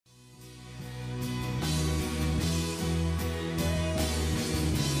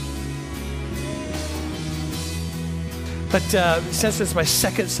But since it's my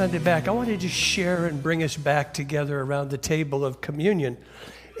second Sunday back, I wanted to share and bring us back together around the table of communion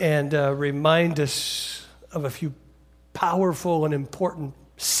and remind us of a few powerful and important,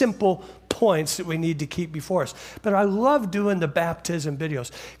 simple points that we need to keep before us. But I love doing the baptism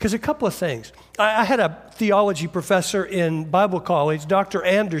videos because a couple of things. I had a theology professor in Bible college, Dr.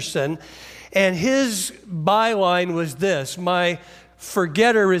 Anderson, and his byline was this: my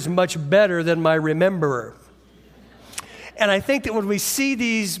forgetter is much better than my rememberer. And I think that when we see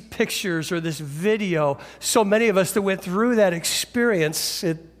these pictures or this video, so many of us that went through that experience,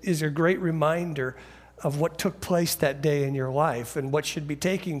 it is a great reminder of what took place that day in your life and what should be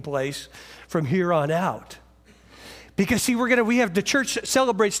taking place from here on out. Because see, the church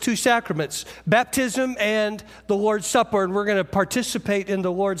celebrates two sacraments, baptism and the Lord's Supper, and we're going to participate in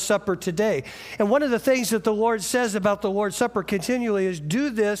the Lord's Supper today. And one of the things that the Lord says about the Lord's Supper continually is,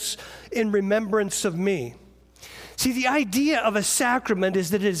 do this in remembrance of me. See, the idea of a sacrament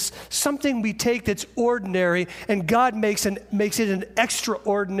is that it is something we take that's ordinary, and God makes it an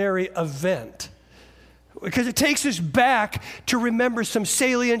extraordinary event. Because it takes us back to remember some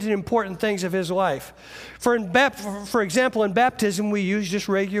salient and important things of his life. For example, in baptism, we use just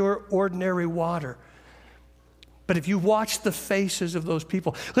regular, ordinary water. But if you watch the faces of those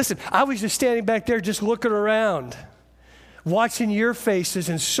people, listen, I was just standing back there just looking around, watching your faces,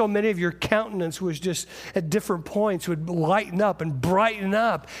 and so many of your countenance was just at different points would lighten up and brighten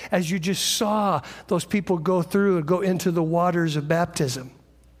up as you just saw those people go through and go into the waters of baptism.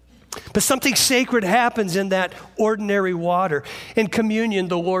 But something sacred happens in that ordinary water. In communion,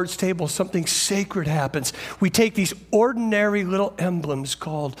 the Lord's table, something sacred happens. We take these ordinary little emblems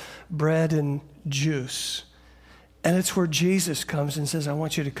called bread and juice, and it's where Jesus comes and says, I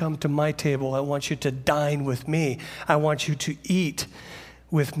want you to come to my table. I want you to dine with me. I want you to eat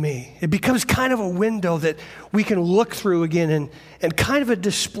with me. It becomes kind of a window that we can look through again and kind of a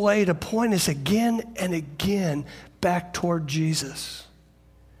display to point us again and again back toward Jesus.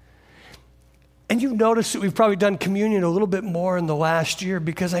 And you've noticed that we've probably done communion a little bit more in the last year,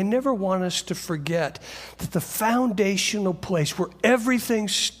 because I never want us to forget that the foundational place where everything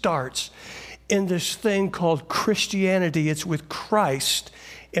starts in this thing called Christianity, it's with Christ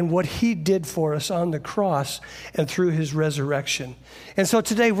and what he did for us on the cross and through his resurrection. And so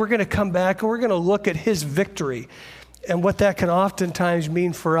today we're going to come back and we're going to look at his victory and what that can oftentimes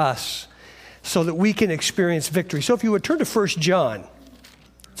mean for us so that we can experience victory. So if you would turn to 1 John.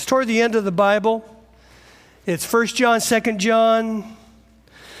 It's toward the end of the Bible. It's 1 John, 2 John,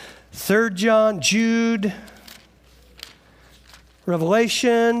 3 John, Jude,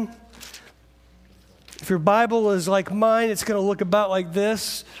 Revelation. If your Bible is like mine, it's going to look about like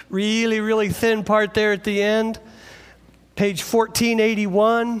this. Really, really thin part there at the end. Page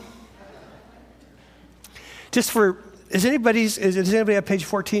 1481. Does anybody have page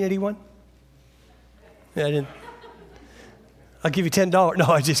 1481? Yeah, I didn't. I'll give you $10. No,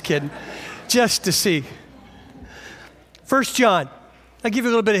 I'm just kidding. Just to see. 1 John. I'll give you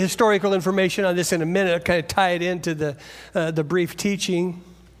a little bit of historical information on this in a minute. I'll kind of tie it into the brief teaching.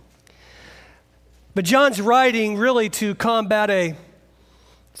 But John's writing really to combat a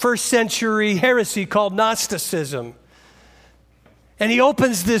first century heresy called Gnosticism. And he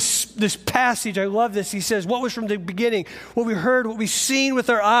opens this passage. I love this. He says, what was from the beginning, what we heard, what we've seen with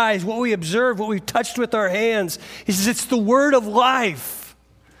our eyes, what we observed, what we touched with our hands. He says, it's the word of life.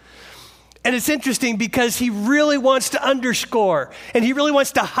 And it's interesting because he really wants to underscore and he really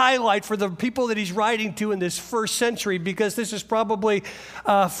wants to highlight for the people that he's writing to in this first century, because this is probably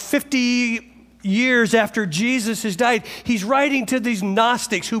 50 years after Jesus has died. He's writing to these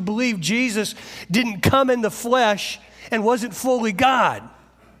Gnostics who believe Jesus didn't come in the flesh and wasn't fully God.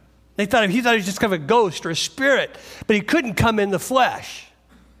 He thought he was just kind of a ghost or a spirit, but he couldn't come in the flesh.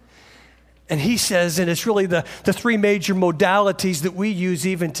 And he says, and it's really the three major modalities that we use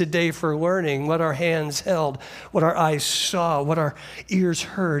even today for learning: what our hands held, what our eyes saw, what our ears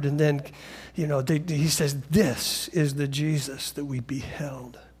heard. And then, he says, this is the Jesus that we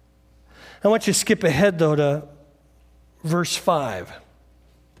beheld. I want you to skip ahead, though, to verse 5.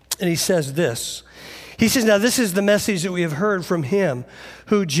 And he says this. He says, now this is the message that we have heard from him,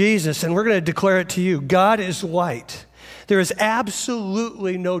 who Jesus, and we're going to declare it to you. God is light. There is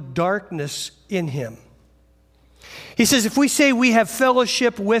absolutely no darkness in him. He says, if we say we have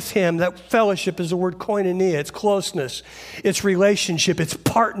fellowship with him, that fellowship is the word koinonia. It's closeness, it's relationship, it's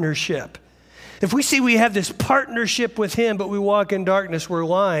partnership. If we say we have this partnership with him, but we walk in darkness, we're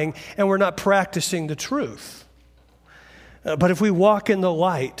lying and we're not practicing the truth. But if we walk in the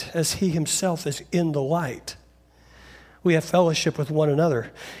light, as he himself is in the light, We have fellowship with one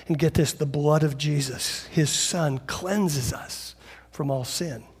another. And get this, the blood of Jesus, his son, cleanses us from all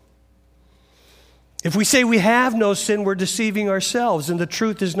sin. If we say we have no sin, we're deceiving ourselves, and the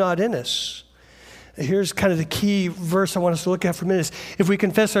truth is not in us. Here's kind of the key verse I want us to look at for a minute. If we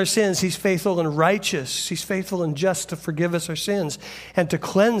confess our sins, he's faithful and righteous. He's faithful and just to forgive us our sins and to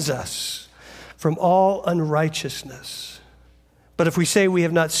cleanse us from all unrighteousness. But if we say we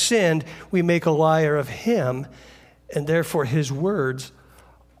have not sinned, we make a liar of him, and therefore his words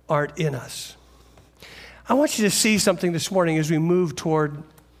aren't in us. I want you to see something this morning as we move toward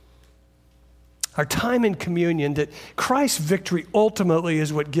our time in communion, that Christ's victory ultimately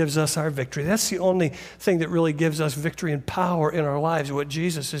is what gives us our victory. That's the only thing that really gives us victory and power in our lives, what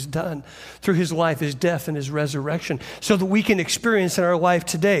Jesus has done through his life, his death, and his resurrection, so that we can experience in our life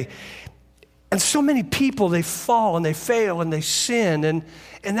today. And so many people, they fall and they fail and they sin, and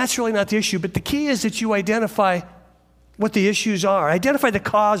that's really not the issue. But the key is that you identify what the issues are. Identify the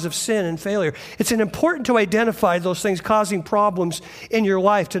cause of sin and failure. It's important to identify those things causing problems in your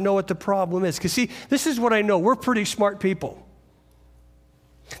life, to know what the problem is. Because see, this is what I know. We're pretty smart people.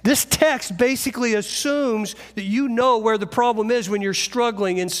 This text basically assumes that you know where the problem is when you're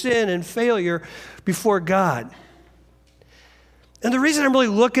struggling in sin and failure before God. And the reason I'm really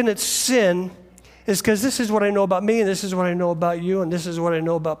looking at sin is because this is what I know about me, and this is what I know about you, and this is what I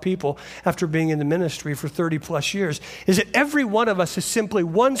know about people after being in the ministry for 30 plus years, is that every one of us is simply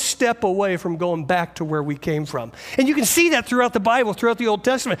one step away from going back to where we came from. And you can see that throughout the Bible, throughout the Old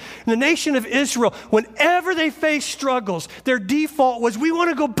Testament. In the nation of Israel, whenever they faced struggles, their default was, we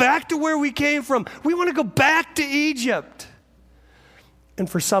want to go back to where we came from. We want to go back to Egypt. And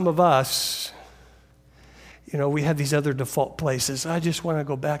for some of us, we have these other default places. I just want to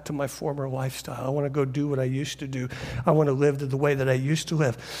go back to my former lifestyle. I want to go do what I used to do. I want to live the way that I used to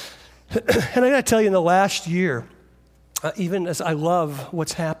live. And I got to tell you, in the last year, even as I love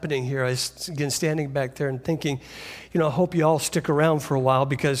what's happening here, I was, again, standing back there and thinking, I hope you all stick around for a while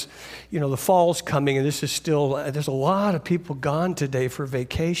because, the fall's coming and this is still, there's a lot of people gone today for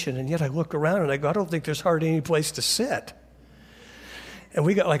vacation. And yet I look around and I go, I don't think there's hardly any place to sit. And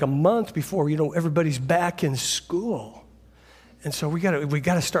we got like a month before, everybody's back in school. And so we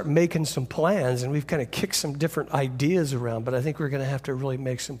got to start making some plans, and we've kind of kicked some different ideas around, but I think we're going to have to really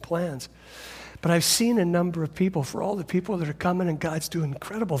make some plans. But I've seen a number of people, for all the people that are coming, and God's doing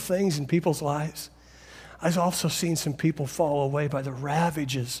incredible things in people's lives. I've also seen some people fall away by the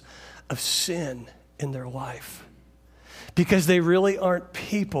ravages of sin in their life, because they really aren't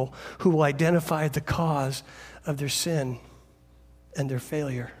people who will identify the cause of their sin and their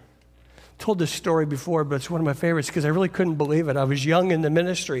failure. I told this story before, but it's one of my favorites because I really couldn't believe it. I was young in the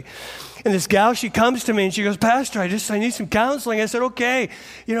ministry. And this gal, she comes to me and she goes, Pastor, I need some counseling. I said, okay,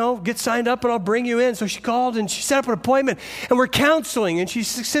 get signed up and I'll bring you in. So she called and she set up an appointment and we're counseling. And she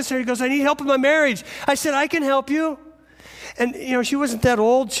sits there and goes, I need help with my marriage. I said, I can help you. And, she wasn't that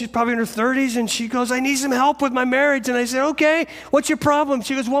old. She's probably in her 30s. And she goes, I need some help with my marriage. And I said, okay, what's your problem?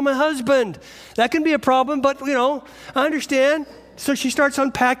 She goes, well, my husband. That can be a problem, but, I understand. So she starts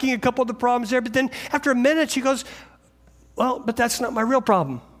unpacking a couple of the problems there, but then after a minute she goes, well, but that's not my real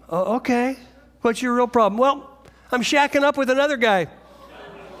problem. Oh, okay, what's your real problem? Well, I'm shacking up with another guy.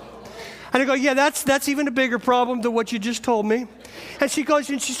 And I go, yeah, that's even a bigger problem than what you just told me. And she goes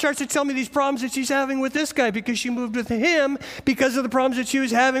and she starts to tell me these problems that she's having with this guy because she moved with him because of the problems that she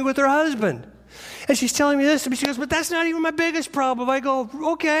was having with her husband. And she's telling me this, and she goes, but that's not even my biggest problem. I go,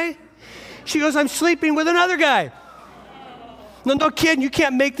 okay. She goes, I'm sleeping with another guy. No kidding, you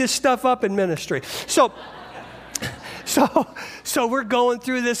can't make this stuff up in ministry. So we're going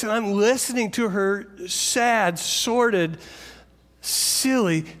through this, and I'm listening to her sad, sordid,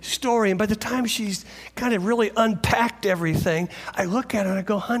 silly story. And by the time she's kind of really unpacked everything, I look at her and I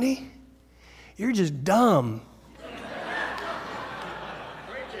go, honey, you're just dumb.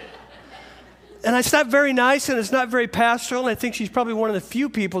 And it's not very nice, and it's not very pastoral, and I think she's probably one of the few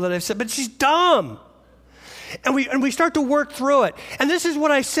people that I've said, but she's dumb. And we start to work through it. And this is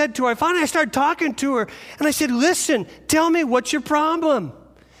what I said to her. Finally, I started talking to her, and I said, listen, tell me, what's your problem?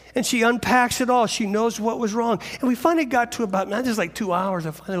 And she unpacks it all. She knows what was wrong. And we finally got to about, not just like 2 hours.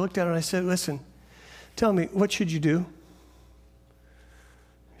 I finally looked at her and I said, listen, tell me, what should you do?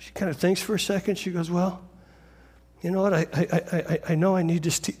 She kind of thinks for a second. She goes, well, you know what? I know I need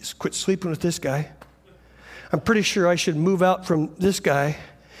to quit sleeping with this guy. I'm pretty sure I should move out from this guy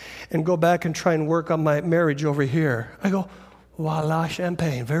and go back and try and work on my marriage over here. I go, voila,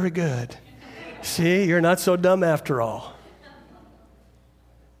 champagne, very good. See, you're not so dumb after all.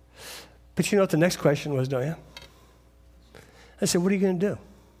 But you know what the next question was, don't you? I said, what are you going to do?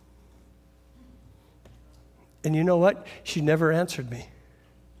 And you know what? She never answered me.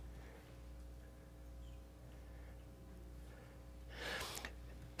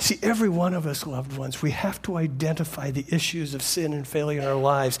 See, every one of us, loved ones, we have to identify the issues of sin and failure in our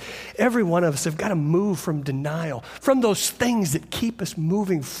lives. Every one of us have got to move from denial, from those things that keep us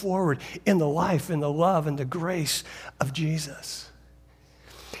moving forward in the life and the love and the grace of Jesus.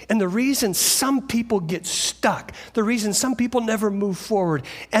 And the reason some people get stuck, the reason some people never move forward,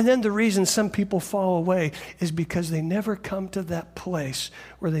 and then the reason some people fall away is because they never come to that place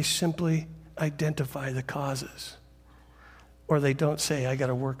where they simply identify the causes. Or they don't say, I got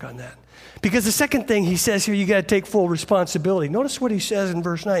to work on that. Because the second thing he says here, you got to take full responsibility. Notice what he says in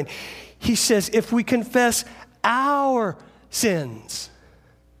verse 9. He says, if we confess our sins,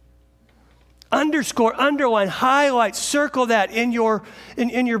 underscore, underline, highlight, circle that in your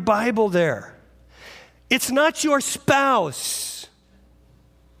Bible there. It's not your spouse.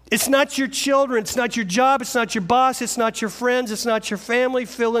 It's not your children. It's not your job. It's not your boss. It's not your friends. It's not your family.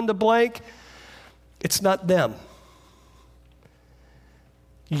 Fill in the blank. It's not them.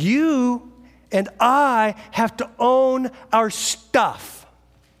 You and I have to own our stuff.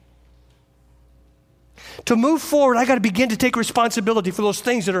 To move forward, I got to begin to take responsibility for those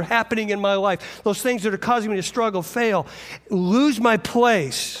things that are happening in my life, those things that are causing me to struggle, fail, lose my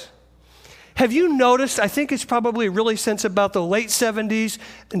place. Have you noticed, I think it's probably really since about the late 70s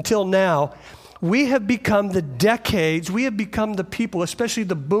until now, we have become the decades, we have become the people, especially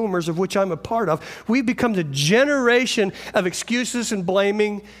the boomers of which I'm a part of, we've become the generation of excuses and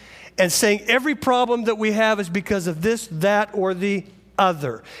blaming and saying every problem that we have is because of this, that, or the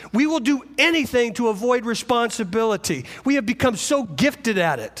other. We will do anything to avoid responsibility. We have become so gifted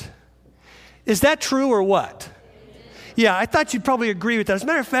at it. Is that true or what? Yeah, I thought you'd probably agree with that. As a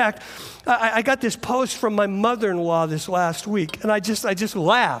matter of fact, I got this post from my mother-in-law this last week, and I just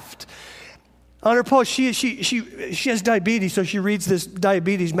laughed. On her post, she has diabetes, so she reads this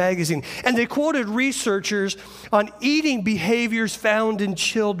diabetes magazine. And they quoted researchers on eating behaviors found in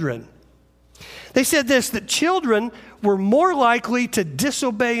children. They said this, that children were more likely to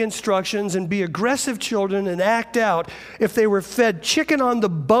disobey instructions and be aggressive children and act out if they were fed chicken on the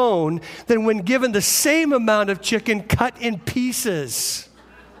bone than when given the same amount of chicken cut in pieces.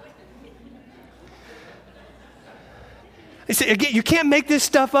 They said, again, you can't make this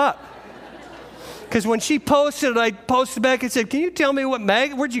stuff up. Because when she posted it, I posted back and said, can you tell me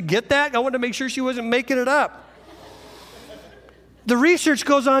where'd you get that? I wanted to make sure she wasn't making it up. The research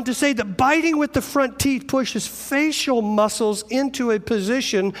goes on to say that biting with the front teeth pushes facial muscles into a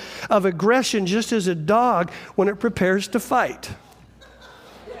position of aggression, just as a dog when it prepares to fight.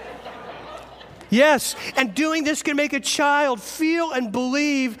 Yes, and doing this can make a child feel and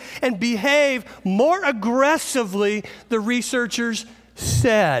believe and behave more aggressively, the researchers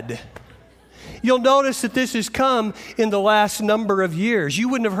said. You'll notice that this has come in the last number of years. You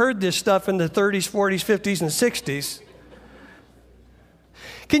wouldn't have heard this stuff in the 30s, 40s, 50s, and 60s.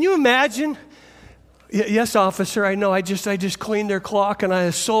 Can you imagine? Yes, officer, I know. I just cleaned their clock and I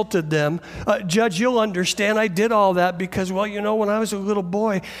assaulted them. Judge, you'll understand. I did all that because, well, you know, when I was a little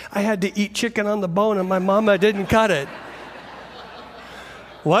boy, I had to eat chicken on the bone and my mama didn't cut it.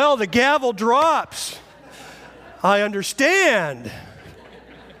 Well, the gavel drops. I understand.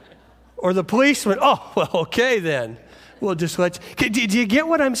 Or the policeman, oh, well, okay then. We'll just let you. Do you get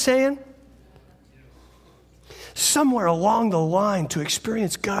what I'm saying? Somewhere along the line, to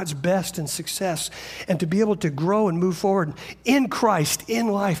experience God's best and success and to be able to grow and move forward in Christ, in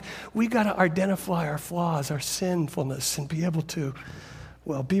life, we got to identify our flaws, our sinfulness, and be able to,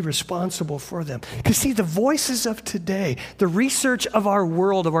 well, be responsible for them. Because see, the voices of today, the research of our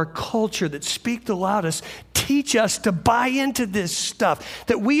world, of our culture that speak the loudest, teach us to buy into this stuff,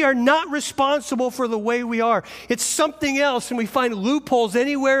 that we are not responsible for the way we are. It's something else, and we find loopholes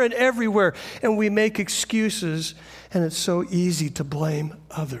anywhere and everywhere, and we make excuses, and it's so easy to blame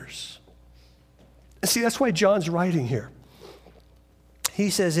others. And see, that's why John's writing here.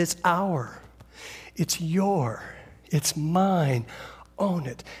 He says, it's it's your, it's mine. Own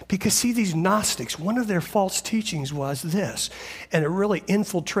it. Because see, these Gnostics, one of their false teachings was this, and it really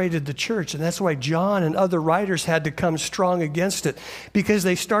infiltrated the church, and that's why John and other writers had to come strong against it, because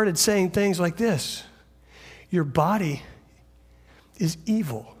they started saying things like this: your body is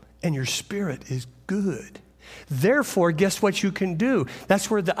evil and your spirit is good. Therefore, guess what you can do?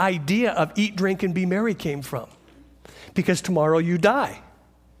 That's where the idea of eat, drink, and be merry came from. Because tomorrow you die.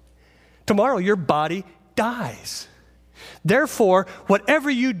 Tomorrow your body dies. Therefore, whatever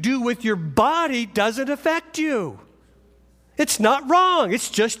you do with your body doesn't affect you. It's not wrong. It's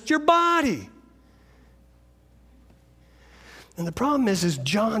just your body. And the problem is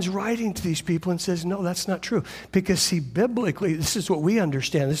John's writing to these people and says, no, that's not true. Because see, biblically, this is what we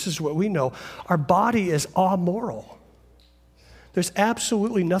understand, this is what we know. Our body is amoral. There's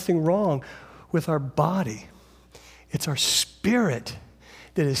absolutely nothing wrong with our body. It's our spirit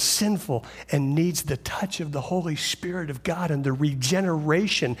that is sinful and needs the touch of the Holy Spirit of God and the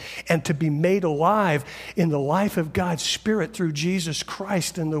regeneration and to be made alive in the life of God's Spirit through Jesus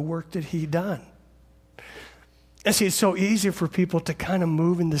Christ and the work that He done. And see, it's so easy for people to kind of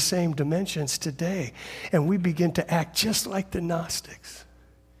move in the same dimensions today. And we begin to act just like the Gnostics.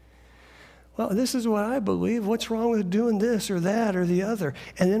 Well, this is what I believe. What's wrong with doing this or that or the other?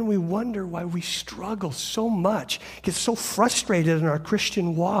 And then we wonder why we struggle so much, get so frustrated in our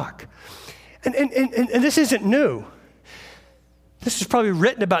Christian walk. And this isn't new. This is probably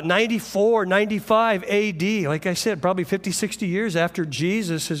written about 94, 95 AD. Like I said, probably 50, 60 years after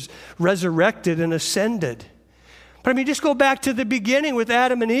Jesus has resurrected and ascended. But I mean, just go back to the beginning with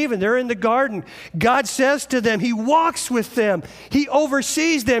Adam and Eve, and they're in the garden. God says to them, He walks with them, He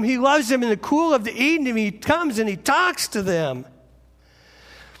oversees them, He loves them in the cool of the evening. He comes and He talks to them.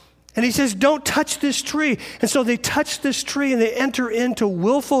 And He says, don't touch this tree. And so they touch this tree and they enter into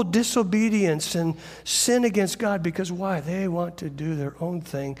willful disobedience and sin against God because why? They want to do their own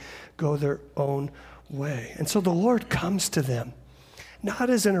thing, go their own way. And so the Lord comes to them, not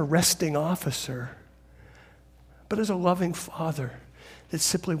as an arresting officer, but as a loving Father that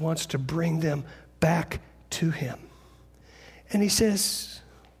simply wants to bring them back to Him. And He says,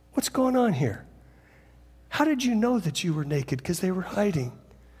 what's going on here? How did you know that you were naked? Because they were hiding.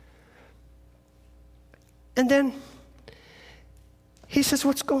 And then He says,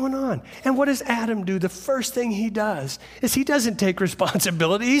 what's going on? And what does Adam do? The first thing he does is he doesn't take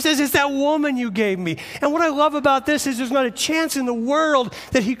responsibility. He says, it's that woman you gave me. And what I love about this is there's not a chance in the world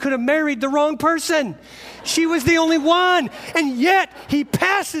that he could have married the wrong person. She was the only one. And yet he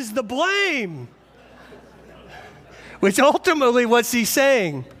passes the blame. Which ultimately, what's he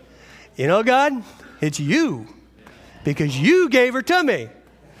saying? You know, God, it's you. Because you gave her to me.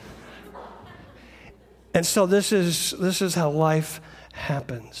 And so this is how life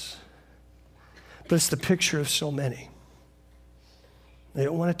happens. But it's the picture of so many. They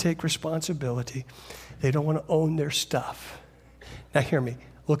don't want to take responsibility. They don't want to own their stuff. Now hear me.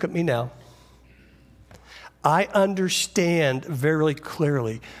 Look at me now. I understand very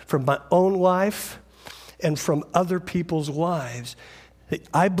clearly from my own life and from other people's lives that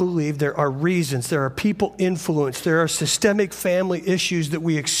I believe there are reasons, there are people influence, there are systemic family issues that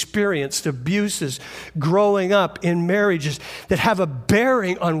we experienced, abuses growing up in marriages that have a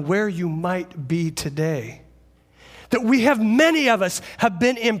bearing on where you might be today. That we have, many of us have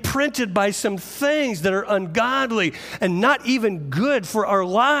been imprinted by some things that are ungodly and not even good for our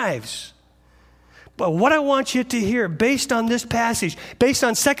lives. But what I want you to hear, based on this passage, based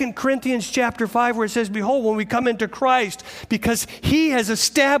on 2 Corinthians chapter 5, where it says, behold, when we come into Christ, because He has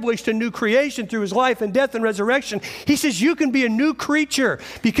established a new creation through His life and death and resurrection, He says you can be a new creature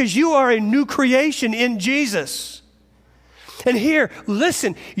because you are a new creation in Jesus. And here,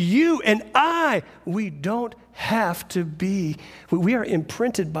 listen, you and I, we don't have to be, we are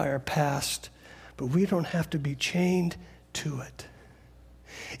imprinted by our past, but we don't have to be chained to it.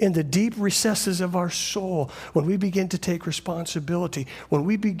 In the deep recesses of our soul, when we begin to take responsibility, when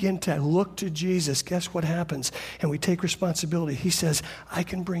we begin to look to Jesus, guess what happens? And we take responsibility. He says, I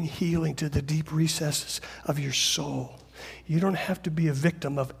can bring healing to the deep recesses of your soul. You don't have to be a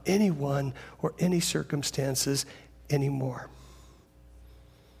victim of anyone or any circumstances anymore.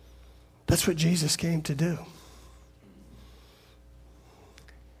 That's what Jesus came to do.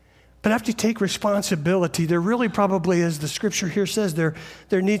 But after you take responsibility, there really probably, as the scripture here says, there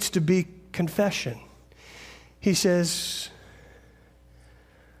needs to be confession. He says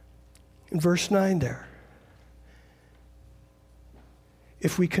in verse 9 there,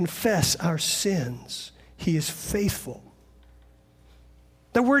 if we confess our sins, He is faithful.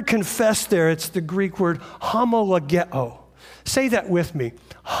 The word confess there, it's the Greek word homologeo. Say that with me,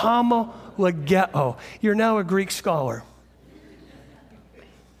 homologeo. You're now a Greek scholar.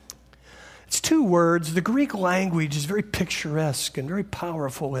 It's two words. The Greek language is very picturesque and very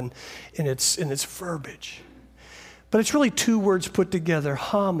powerful in its verbiage. But it's really two words put together.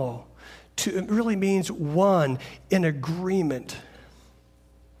 Homo, it really means one, in agreement,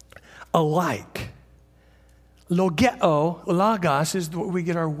 alike. Logeo, logos, is what we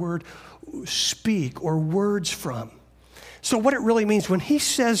get our word speak or words from. So what it really means, when he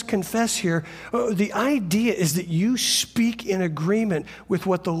says confess here, the idea is that you speak in agreement with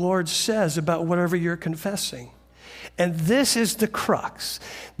what the Lord says about whatever you're confessing. And this is the crux.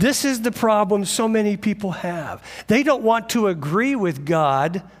 This is the problem so many people have. They don't want to agree with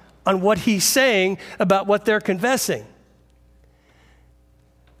God on what he's saying about what they're confessing.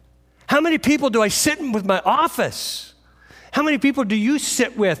 How many people do I sit in with my office? How many people do you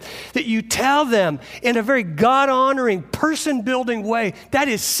sit with that you tell them in a very God-honoring, person-building way that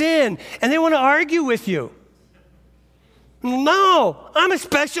is sin, and they want to argue with you? No, I'm a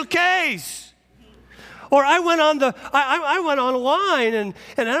special case. Or I went online and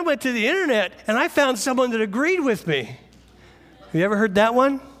I went to the internet and I found someone that agreed with me. Have you ever heard that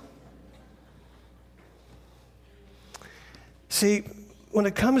one? See, when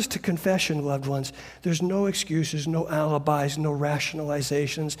it comes to confession, loved ones, there's no excuses, no alibis, no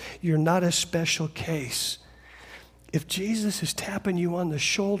rationalizations. You're not a special case. If Jesus is tapping you on the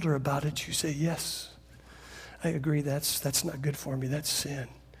shoulder about it, you say, yes, I agree, that's not good for me, that's sin.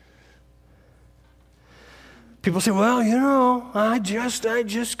 People say, well, I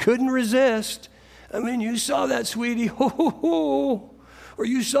just couldn't resist. I mean, you saw that, sweetie, or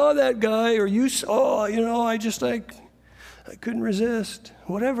you saw that guy, or you saw, I couldn't resist.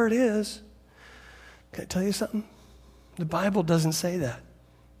 Whatever it is, can I tell you something? The Bible doesn't say that.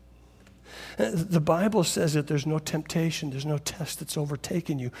 The Bible says that there's no temptation, there's no test that's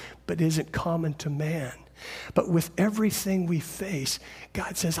overtaken you, but isn't common to man. But with everything we face,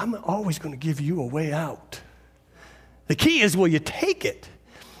 God says, I'm always going to give you a way out. The key is, will you take it?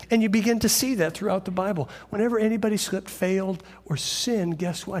 And you begin to see that throughout the Bible. Whenever anybody slipped, failed, or sinned,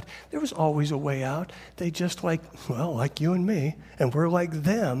 guess what? There was always a way out. They just like you and me, and we're like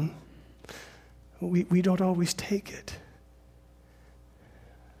them, we don't always take it.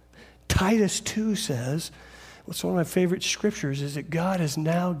 Titus 2 says, what's one of my favorite scriptures is that God has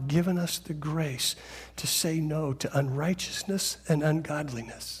now given us the grace to say no to unrighteousness and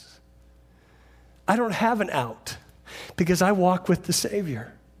ungodliness. I don't have an out because I walk with the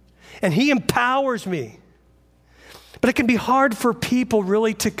Savior. And he empowers me. But it can be hard for people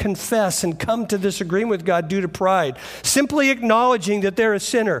really to confess and come to this agreement with God due to pride, simply acknowledging that they're a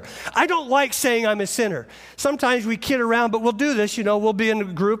sinner. I don't like saying I'm a sinner. Sometimes we kid around, but we'll do this. We'll be in a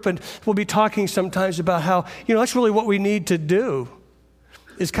group and we'll be talking sometimes about how, that's really what we need to do.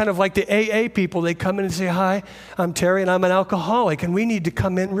 It's kind of like the AA people. They come in and say, hi, I'm Terry, and I'm an alcoholic. And we need to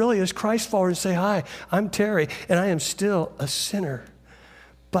come in really as Christ followers and say, hi, I'm Terry, and I am still a sinner.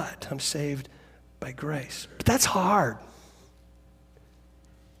 But I'm saved by grace. But that's hard.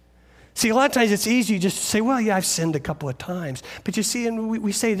 See, a lot of times it's easy just to say, well, yeah, I've sinned a couple of times. But you see, and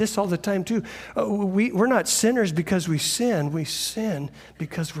we say this all the time too, we're not sinners because we sin. We sin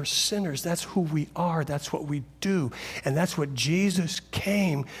because we're sinners. That's who we are. That's what we do. And that's what Jesus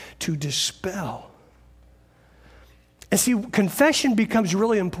came to dispel. And see, confession becomes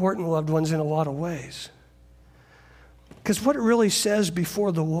really important, loved ones, in a lot of ways. Because what it really says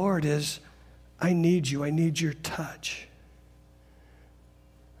before the Lord is, I need you. I need your touch.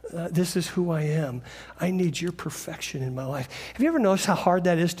 This is who I am. I need your perfection in my life. Have you ever noticed how hard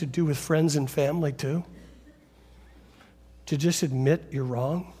that is to do with friends and family too? To just admit you're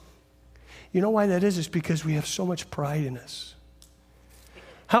wrong? You know why that is? It's because we have so much pride in us.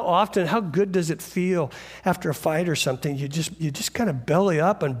 How good does it feel after a fight or something? You just kind of belly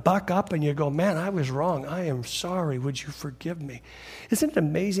up and buck up and you go, man, I was wrong. I am sorry. Would you forgive me? Isn't it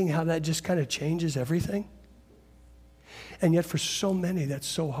amazing how that just kind of changes everything? And yet for so many, that's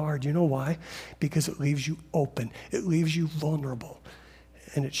so hard. You know why? Because it leaves you open. It leaves you vulnerable.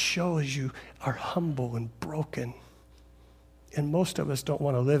 And it shows you are humble and broken. And most of us don't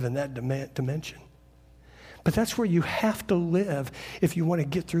want to live in that dimension. But that's where you have to live if you want to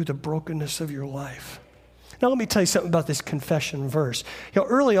get through the brokenness of your life. Now, let me tell you something about this confession verse.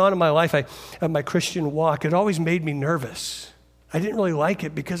 Early on in my life, my Christian walk, it always made me nervous. I didn't really like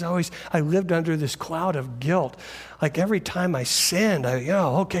it because I lived under this cloud of guilt. Like every time I sinned,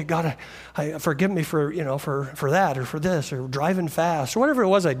 okay, God, I forgive me for that or for this or driving fast or whatever it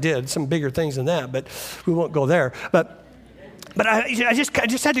was I did. Some bigger things than that, but we won't go there. But I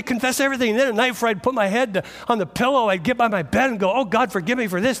just had to confess everything. And then at night before I'd put my head on the pillow, I'd get by my bed and go, oh, God, forgive me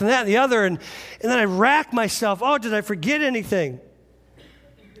for this and that and the other. And then I'd rack myself. Oh, did I forget anything?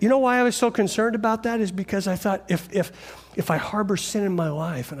 You know why I was so concerned about that is because I thought if I harbor sin in my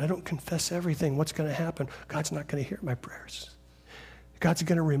life and I don't confess everything, what's going to happen? God's not going to hear my prayers. God's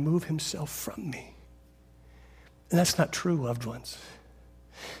going to remove himself from me. And that's not true, loved ones.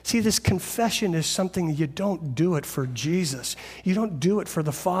 See, this confession is something you don't do it for Jesus. You don't do it for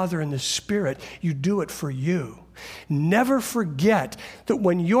the Father and the Spirit. You do it for you. Never forget that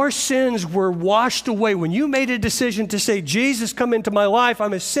when your sins were washed away, when you made a decision to say, Jesus, come into my life,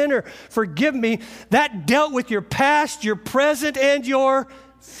 I'm a sinner, forgive me, that dealt with your past, your present, and your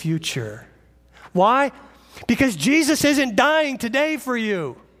future. Why? Because Jesus isn't dying today for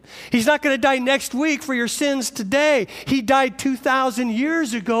you. He's not going to die next week for your sins today. He died 2,000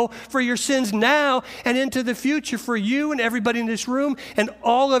 years ago for your sins now and into the future for you and everybody in this room and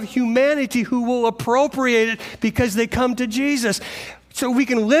all of humanity who will appropriate it because they come to Jesus. So we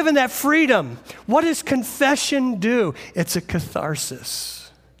can live in that freedom. What does confession do? It's a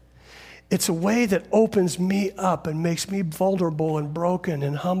catharsis. It's a way that opens me up and makes me vulnerable and broken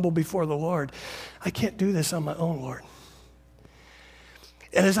and humble before the Lord. I can't do this on my own, Lord.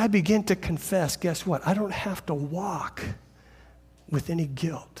 And as I begin to confess, guess what? I don't have to walk with any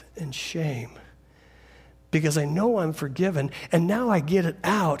guilt and shame because I know I'm forgiven, and now I get it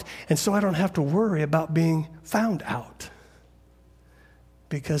out, and so I don't have to worry about being found out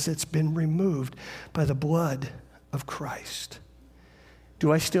because it's been removed by the blood of Christ.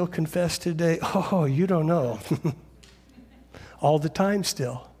 Do I still confess today? Oh, you don't know. All the time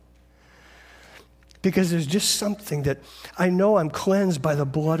still. Because there's just something that I know I'm cleansed by the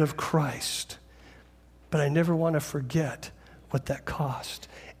blood of Christ, but I never want to forget what that cost.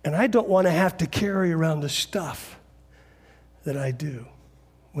 And I don't want to have to carry around the stuff that I do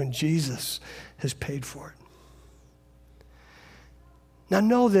when Jesus has paid for it. Now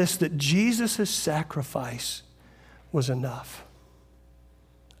know this, that Jesus' sacrifice was enough.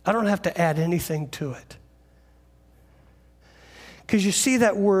 I don't have to add anything to it. Because you see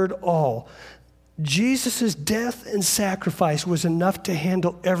that word all. Jesus' death and sacrifice was enough to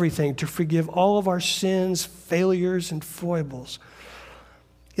handle everything, to forgive all of our sins, failures, and foibles.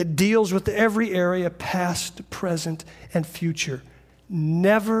 It deals with every area, past, present, and future.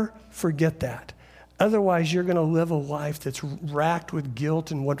 Never forget that. Otherwise, you're going to live a life that's racked with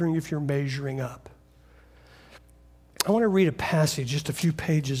guilt and wondering if you're measuring up. I want to read a passage just a few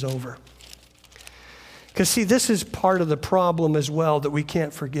pages over. Because, see, this is part of the problem as well that we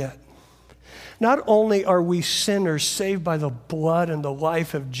can't forget. Not only are we sinners saved by the blood and the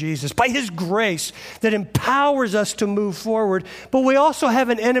life of Jesus, by his grace that empowers us to move forward, but we also have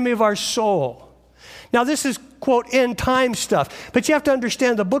an enemy of our soul. Now, this is, quote, end time stuff, but you have to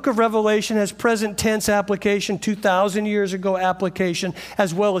understand the book of Revelation has present tense application, 2,000 years ago application,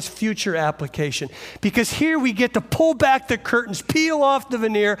 as well as future application. Because here we get to pull back the curtains, peel off the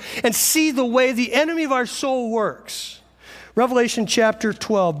veneer, and see the way the enemy of our soul works. Revelation chapter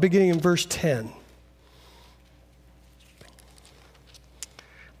 12, beginning in verse 10.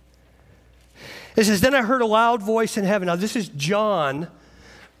 It says, "Then I heard a loud voice in heaven." Now this is John,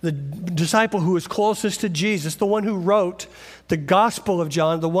 the disciple who was closest to Jesus, the one who wrote the Gospel of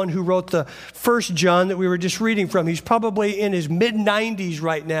John, the one who wrote the first John that we were just reading from. He's probably in his mid-90s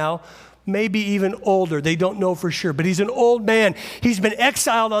right now, maybe even older. They don't know for sure, but he's an old man. He's been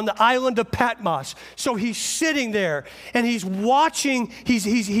exiled on the island of Patmos. So he's sitting there and he's watching,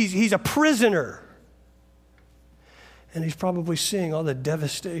 he's a prisoner. And he's probably seeing all the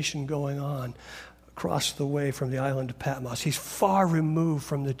devastation going on across the way from the island of Patmos. He's far removed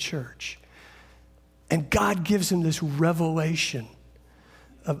from the church. And God gives him this revelation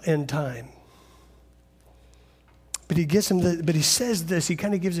of end time. But he says this, he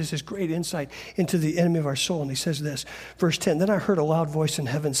kind of gives us this great insight into the enemy of our soul. And he says this, verse 10, "Then I heard a loud voice in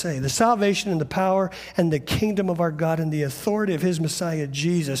heaven say, the salvation and the power and the kingdom of our God and the authority of his Messiah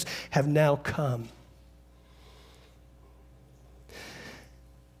Jesus have now come.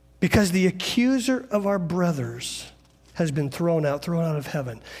 Because the accuser of our brothers has been thrown out of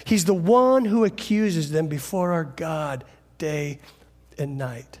heaven. He's the one who accuses them before our God day and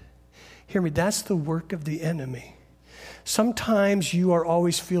night." Hear me, that's the work of the enemy. Sometimes you are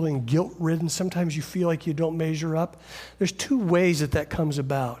always feeling guilt-ridden. Sometimes you feel like you don't measure up. There's two ways that comes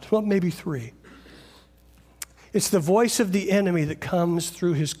about. Well, maybe three. It's the voice of the enemy that comes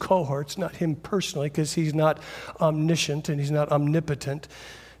through his cohorts, not him personally, because he's not omniscient and he's not omnipotent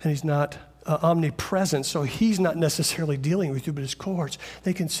and he's not omnipresent, so he's not necessarily dealing with you, but his cohorts,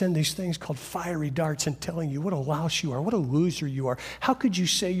 they can send these things called fiery darts and telling you what a louse you are, what a loser you are. How could you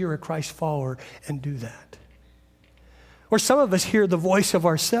say you're a Christ follower and do that? Or some of us hear the voice of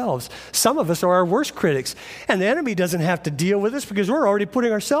ourselves. Some of us are our worst critics. And the enemy doesn't have to deal with us because we're already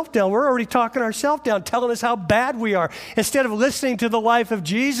putting ourselves down. We're already talking ourselves down, telling us how bad we are, instead of listening to the life of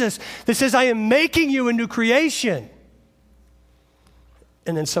Jesus that says, I am making you a new creation.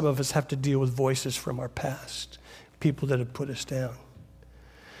 And then some of us have to deal with voices from our past, people that have put us down.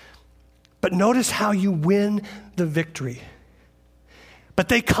 But notice how you win the victory. But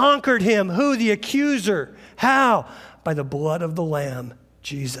they conquered him. Who? The accuser. How? By the blood of the Lamb,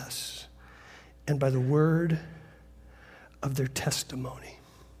 Jesus, and by the word of their testimony.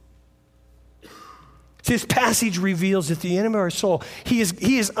 This passage reveals that the enemy of our soul, he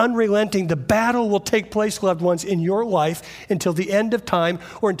is unrelenting. The battle will take place, loved ones, in your life until the end of time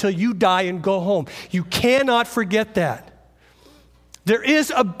or until you die and go home. You cannot forget that. There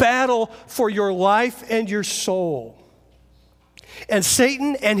is a battle for your life and your soul. And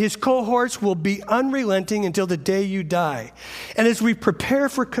Satan and his cohorts will be unrelenting until the day you die. And as we prepare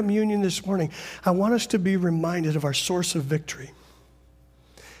for communion this morning, I want us to be reminded of our source of victory.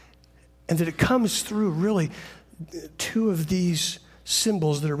 And that it comes through really two of these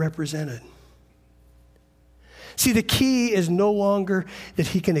symbols that are represented. See, the key is no longer that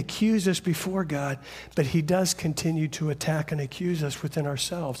he can accuse us before God, but he does continue to attack and accuse us within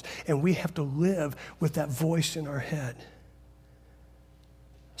ourselves. And we have to live with that voice in our head.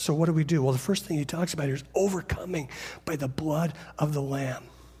 So what do? Well, the first thing he talks about here is overcoming by the blood of the Lamb.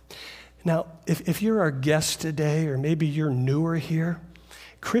 Now, if you're our guest today, or maybe you're newer here,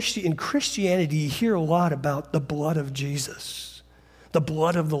 in Christianity, you hear a lot about the blood of Jesus, the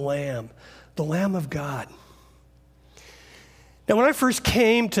blood of the Lamb of God. Now, when I first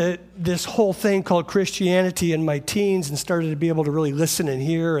came to this whole thing called Christianity in my teens and started to be able to really listen and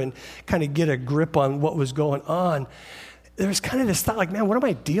hear and kind of get a grip on what was going on, there was kind of this thought like, man, what am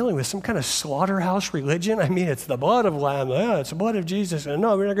I dealing with? Some kind of slaughterhouse religion? I mean, it's the blood of Lamb. Yeah, it's the blood of Jesus. And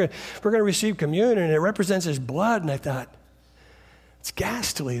no, we're going to receive communion, and it represents his blood. And I thought, it's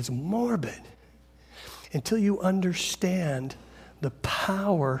ghastly. It's morbid. Until you understand the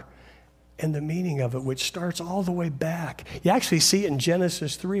power and the meaning of it, which starts all the way back. You actually see it in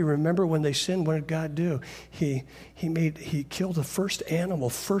Genesis 3. Remember when they sinned, what did God do? He killed the first animal.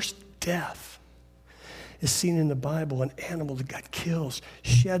 First death is seen in the Bible, an animal that God kills,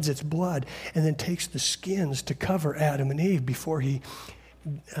 sheds its blood, and then takes the skins to cover Adam and Eve before he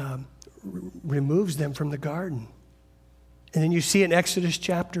removes them from the garden. And then you see in Exodus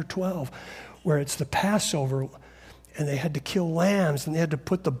chapter 12, where it's the Passover, and they had to kill lambs, and they had to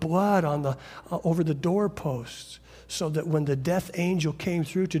put the blood on over the doorposts, so that when the death angel came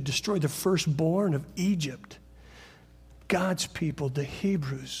through to destroy the firstborn of Egypt, God's people, the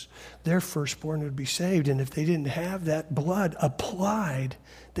Hebrews, their firstborn would be saved. And if they didn't have that blood applied,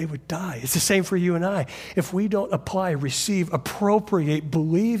 they would die. It's the same for you and I. If we don't apply, receive, appropriate,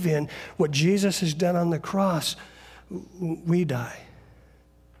 believe in what Jesus has done on the cross, we die.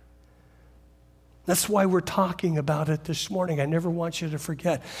 That's why we're talking about it this morning. I never want you to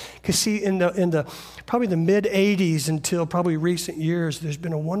forget. Because see, in the probably the mid-'80s until probably recent years, there's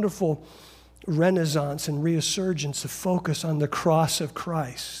been a wonderful renaissance and resurgence of focus on the cross of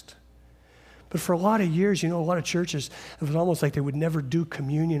Christ. But for a lot of years, a lot of churches, it was almost like they would never do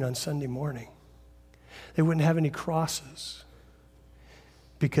communion on Sunday morning. They wouldn't have any crosses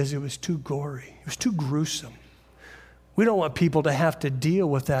because it was too gory. It was too gruesome. We don't want people to have to deal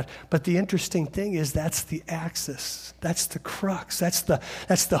with that. But the interesting thing is that's the axis. That's the crux. That's the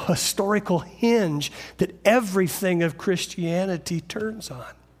historical hinge that everything of Christianity turns on.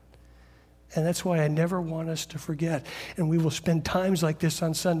 And that's why I never want us to forget. And we will spend times like this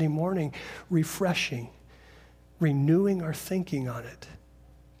on Sunday morning refreshing, renewing our thinking on it.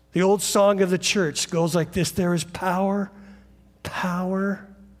 The old song of the church goes like this: there is power,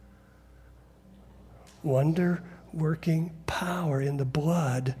 wonder-working power in the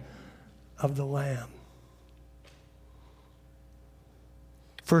blood of the Lamb.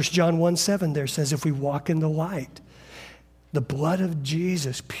 1 John 1:7 there says, if we walk in the light, the blood of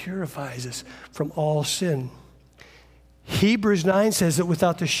Jesus purifies us from all sin. Hebrews 9 says that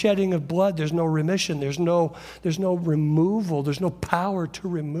without the shedding of blood, there's no remission, there's no removal, there's no power to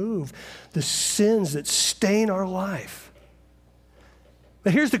remove the sins that stain our life.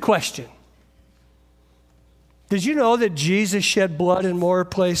 But here's the question. Did you know that Jesus shed blood in more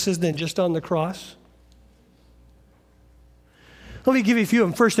places than just on the cross? Let me give you a few of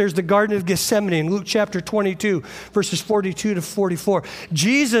them. First, there's the Garden of Gethsemane in Luke chapter 22, verses 42 to 44.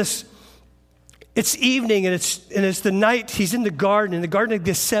 Jesus, it's evening and it's the night. He's in the Garden of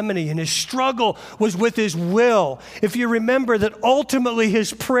Gethsemane, and his struggle was with his will. If you remember that ultimately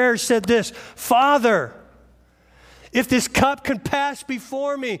his prayer said this: Father, if this cup can pass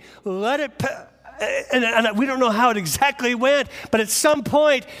before me, let it pass. And we don't know how it exactly went, but at some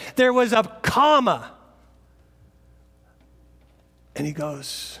point there was a comma. And he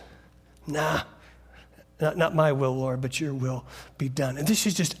goes, nah, Not my will, Lord, but your will be done. And this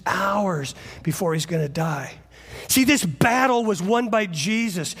is just hours before he's going to die. See, this battle was won by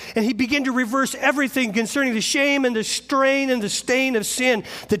Jesus, and he began to reverse everything concerning the shame and the strain and the stain of sin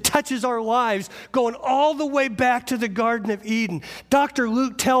that touches our lives, going all the way back to the Garden of Eden. Dr.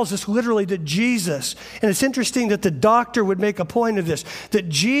 Luke tells us literally that Jesus, and it's interesting that the doctor would make a point of this, that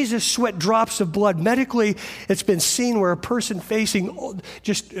Jesus sweat drops of blood. Medically, it's been seen where a person facing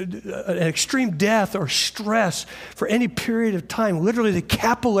just an extreme death or stress for any period of time, literally the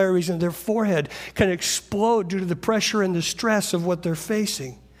capillaries in their forehead can explode due to the pressure and the stress of what they're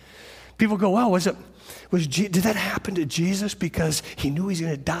facing. People go, wow, did that happen to Jesus because he knew he's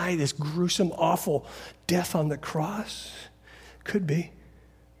going to die this gruesome, awful death on the cross? Could be.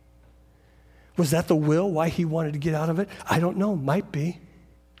 Was that the will, why he wanted to get out of it? I don't know, might be.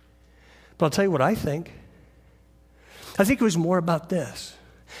 But I'll tell you what I think. I think it was more about this.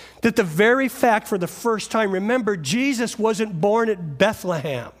 That the very fact for the first time, remember, Jesus wasn't born at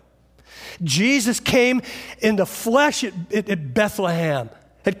Bethlehem. Jesus came in the flesh at Bethlehem,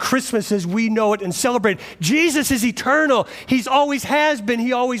 at Christmas as we know it and celebrate. Jesus is eternal. He's always has been.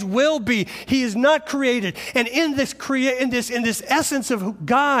 He always will be. He is not created. And in this essence of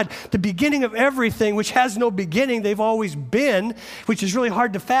God, the beginning of everything, which has no beginning, they've always been, which is really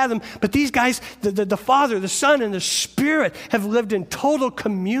hard to fathom. But these guys, the Father, the Son, and the Spirit have lived in total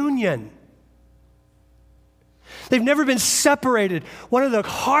communion. They've never been separated. One of the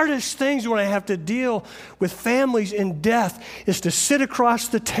hardest things when I have to deal with families in death is to sit across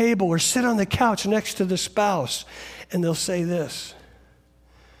the table or sit on the couch next to the spouse, and they'll say this: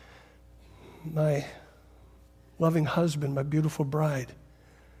 my loving husband, my beautiful bride,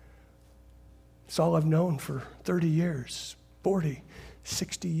 it's all I've known for 30 years, 40,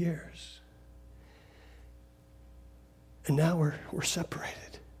 60 years. And now we're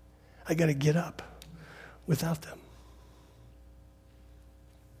separated. I got to get up without them.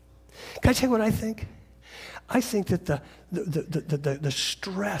 Can I tell you what I think? I think that the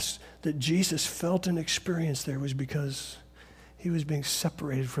stress that Jesus felt and experienced there was because he was being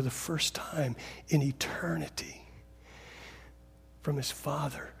separated for the first time in eternity from his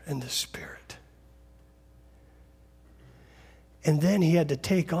Father and the Spirit. And then he had to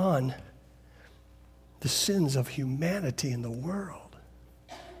take on the sins of humanity in the world.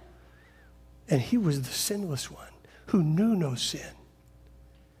 And he was the sinless one who knew no sin.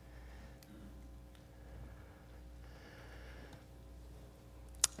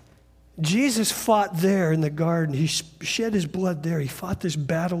 Jesus fought there in the garden. He shed his blood there. He fought this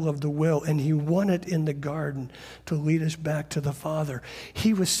battle of the will, and he won it in the garden to lead us back to the Father.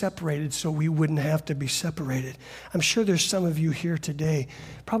 He was separated so we wouldn't have to be separated. I'm sure there's some of you here today,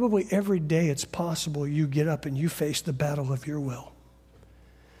 probably every day it's possible you get up and you face the battle of your will.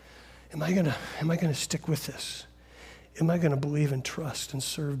 Am I gonna stick with this? Am I gonna believe and trust and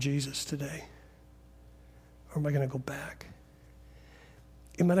serve Jesus today? Or am I gonna go back?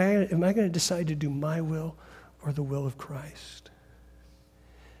 Am I going to decide to do my will or the will of Christ?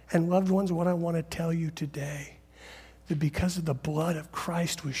 And loved ones, what I want to tell you today, that because of the blood of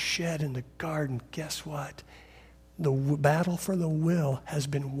Christ was shed in the garden, guess what? The battle for the will has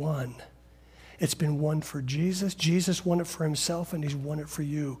been won. It's been won for Jesus. Jesus won it for himself, and he's won it for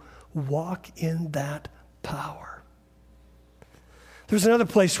you. Walk in that power. There's another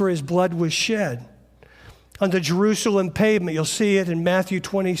place where his blood was shed. On the Jerusalem pavement, you'll see it in Matthew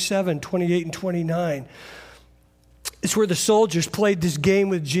 27, 28, and 29. It's where the soldiers played this game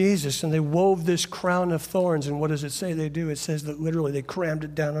with Jesus, and they wove this crown of thorns. And what does it say they do? It says that literally they crammed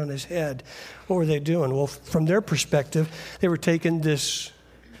it down on his head. What were they doing? Well, from their perspective, they were taking this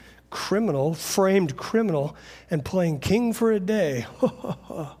criminal, framed criminal, and playing king for a day.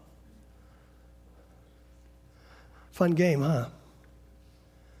 Fun game, huh?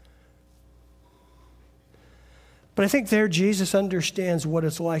 But I think there Jesus understands what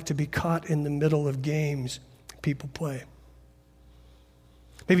it's like to be caught in the middle of games people play.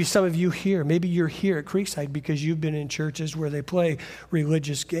 Maybe some of you here, maybe you're here at Creekside because you've been in churches where they play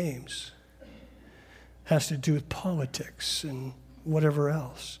religious games. It has to do with politics and whatever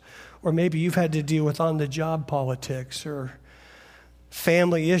else. Or maybe you've had to deal with on-the-job politics or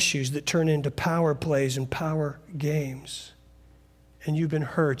family issues that turn into power plays and power games. And you've been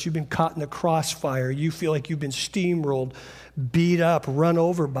hurt. You've been caught in the crossfire. You feel like you've been steamrolled, beat up, run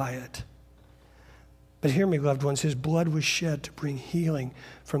over by it. But hear me, loved ones, his blood was shed to bring healing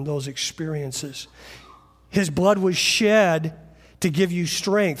from those experiences. His blood was shed to give you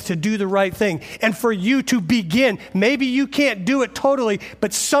strength, to do the right thing, and for you to begin. Maybe you can't do it totally,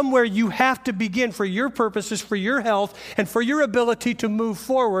 but somewhere you have to begin for your purposes, for your health, and for your ability to move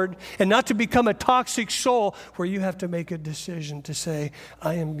forward and not to become a toxic soul where you have to make a decision to say,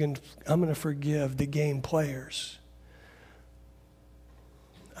 I'm going to forgive the game players.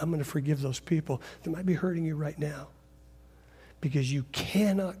 I'm going to forgive those people that might be hurting you right now. Because you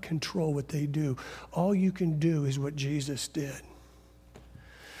cannot control what they do. All you can do is what Jesus did.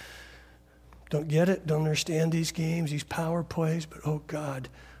 Don't get it, don't understand these games, these power plays, but oh God,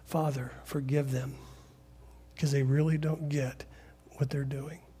 Father, forgive them. Because they really don't get what they're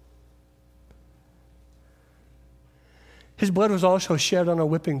doing. His blood was also shed on a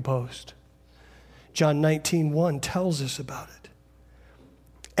whipping post. John 19:1 tells us about it.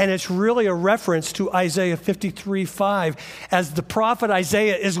 And it's really a reference to Isaiah 53:5 as the prophet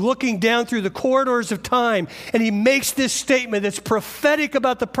Isaiah is looking down through the corridors of time and he makes this statement that's prophetic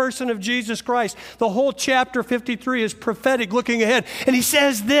about the person of Jesus Christ. The whole chapter 53 is prophetic, looking ahead. And he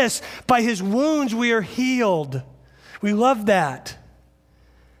says this, by his wounds we are healed. We love that.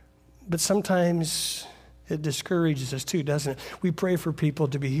 But sometimes it discourages us too, doesn't it? We pray for people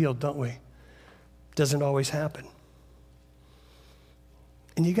to be healed, don't we? Doesn't always happen.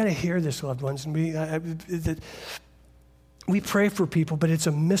 And you got to hear this, loved ones. We pray for people, but it's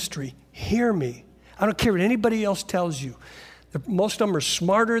a mystery. Hear me. I don't care what anybody else tells you. Most of them are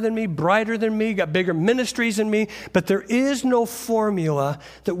smarter than me, brighter than me, got bigger ministries than me, but there is no formula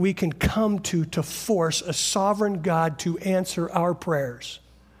that we can come to force a sovereign God to answer our prayers.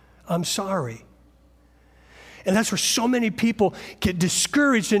 I'm sorry. And that's where so many people get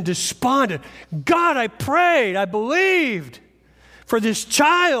discouraged and despondent. God, I prayed, I believed. For this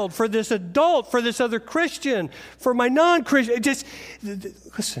child, for this adult, for this other Christian, for my non-Christian.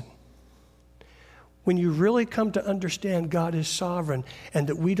 Listen, when you really come to understand God is sovereign and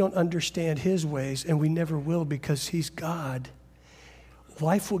that we don't understand his ways, and we never will because he's God,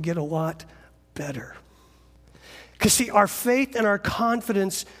 life will get a lot better. Because see, our faith and our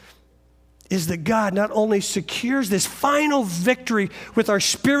confidence is that God not only secures this final victory with our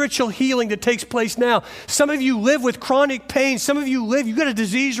spiritual healing that takes place now. Some of you live with chronic pain. Some of you you've got a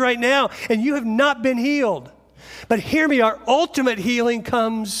disease right now, and you have not been healed. But hear me, our ultimate healing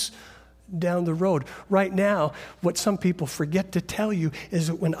comes down the road. Right now, what some people forget to tell you is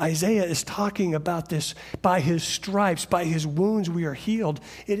that when Isaiah is talking about this, by his stripes, by his wounds we are healed,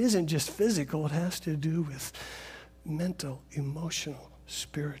 it isn't just physical. It has to do with mental, emotional,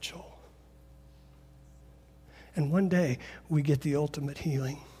 spiritual. And one day, we get the ultimate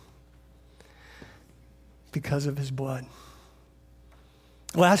healing because of his blood.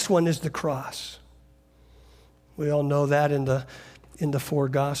 Last one is the cross. We all know that in the four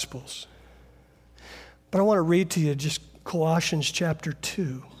Gospels. But I want to read to you just Colossians chapter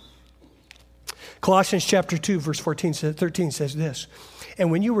 2. Colossians chapter 2, verse 13 says this, and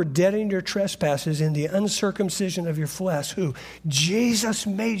when you were dead in your trespasses in the uncircumcision of your flesh, who? Jesus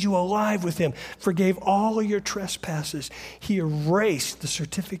made you alive with him, forgave all of your trespasses. He erased the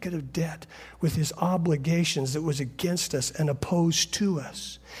certificate of debt with his obligations that was against us and opposed to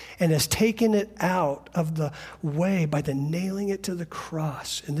us, and has taken it out of the way by the nailing it to the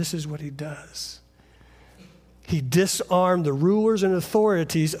cross. And this is what he does. He disarmed the rulers and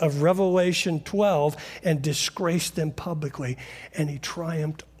authorities of Revelation 12 and disgraced them publicly. And he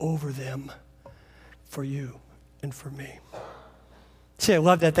triumphed over them for you and for me. See, I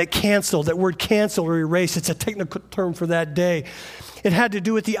love that. That word cancel or erase, it's a technical term for that day. It had to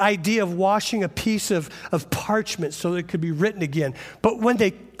do with the idea of washing a piece of parchment so that it could be written again. But when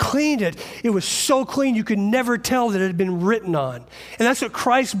they cleaned it, it was so clean you could never tell that it had been written on. And that's what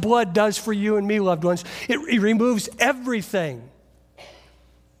Christ's blood does for you and me, loved ones. It removes everything.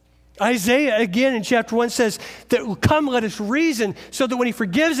 Isaiah, again, in chapter 1 says that, come, let us reason, so that when he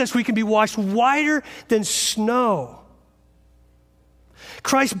forgives us, we can be washed whiter than snow.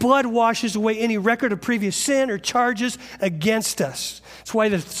 Christ's blood washes away any record of previous sin or charges against us. That's why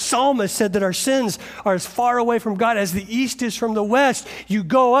the psalmist said that our sins are as far away from God as the east is from the west. You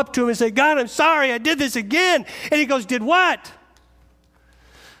go up to him and say, God, I'm sorry, I did this again. And he goes, did what?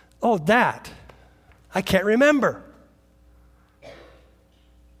 Oh, that. I can't remember.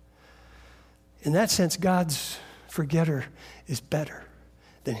 In that sense, God's forgetter is better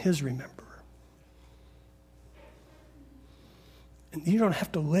than his rememberer. And you don't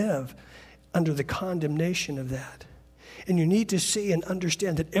have to live under the condemnation of that. And you need to see and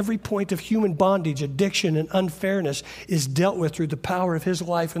understand that every point of human bondage, addiction, and unfairness is dealt with through the power of his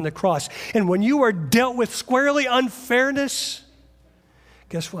life and the cross. And when you are dealt with squarely unfairness,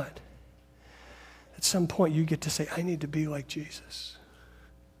 guess what? At some point, you get to say, I need to be like Jesus.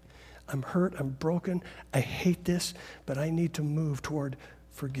 I'm hurt, I'm broken, I hate this, but I need to move toward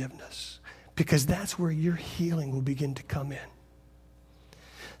forgiveness. Because that's where your healing will begin to come in.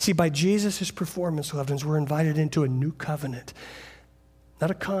 See, by Jesus' performance, loved ones, we're invited into a new covenant. Not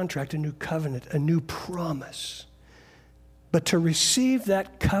a contract, a new covenant, a new promise. But to receive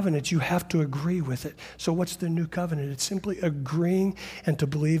that covenant, you have to agree with it. So what's the new covenant? It's simply agreeing and to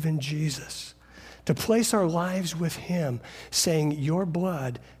believe in Jesus. To place our lives with him, saying, your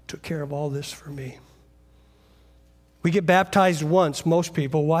blood took care of all this for me. We get baptized once, most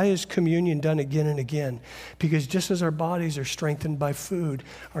people. Why is communion done again and again? Because just as our bodies are strengthened by food,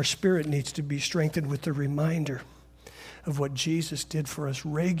 our spirit needs to be strengthened with the reminder of what Jesus did for us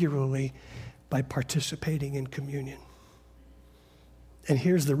regularly by participating in communion. And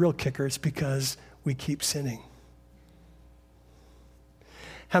here's the real kicker. It's because we keep sinning.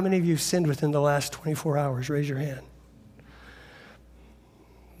 How many of you have sinned within the last 24 hours? Raise your hand.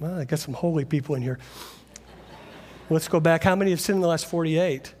 Well, I got some holy people in here. Let's go back. How many have sinned in the last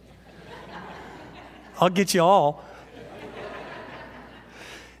 48? I'll get you all.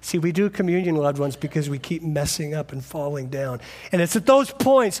 See, we do communion, loved ones, because we keep messing up and falling down. And it's at those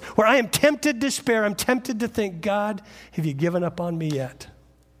points where I am tempted to despair. I'm tempted to think, God, have you given up on me yet?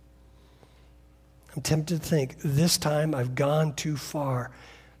 I'm tempted to think, this time I've gone too far.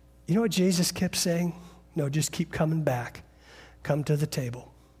 You know what Jesus kept saying? No, just keep coming back. Come to the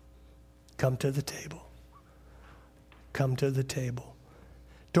table. Come to the table. Come to the table.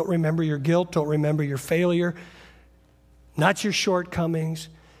 Don't remember your guilt. Don't remember your failure. Not your shortcomings.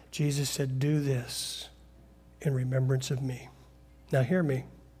 Jesus said, do this in remembrance of me. Now hear me.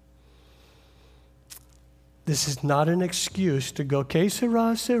 This is not an excuse to go, que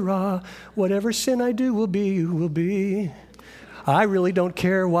sera, sera. Whatever sin I do will be, will be. I really don't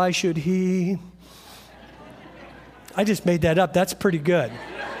care. Why should he? I just made that up. That's pretty good.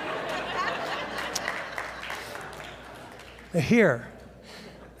 Here,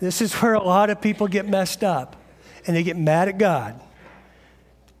 this is where a lot of people get messed up, and they get mad at God.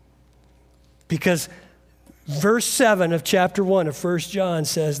 Because verse 7 of chapter 1 of 1 John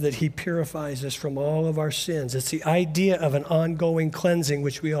says that he purifies us from all of our sins. It's the idea of an ongoing cleansing,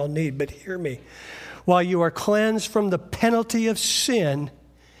 which we all need. But hear me. While you are cleansed from the penalty of sin,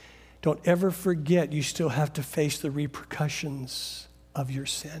 don't ever forget you still have to face the repercussions of your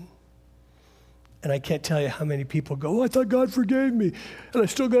sin. And I can't tell you how many people go, oh, I thought God forgave me, and I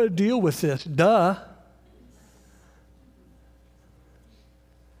still got to deal with this. Duh.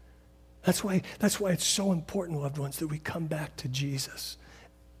 That's why it's so important, loved ones, that we come back to Jesus.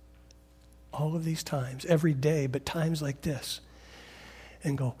 All of these times, every day, but times like this,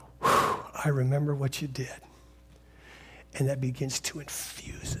 and go, I remember what you did. And that begins to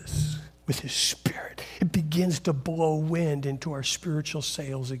infuse us with his spirit. It begins to blow wind into our spiritual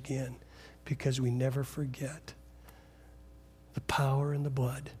sails again, because we never forget the power and the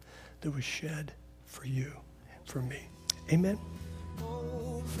blood that was shed for you and for me. Amen.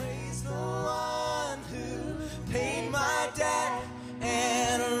 Oh, praise the one who paid my debt and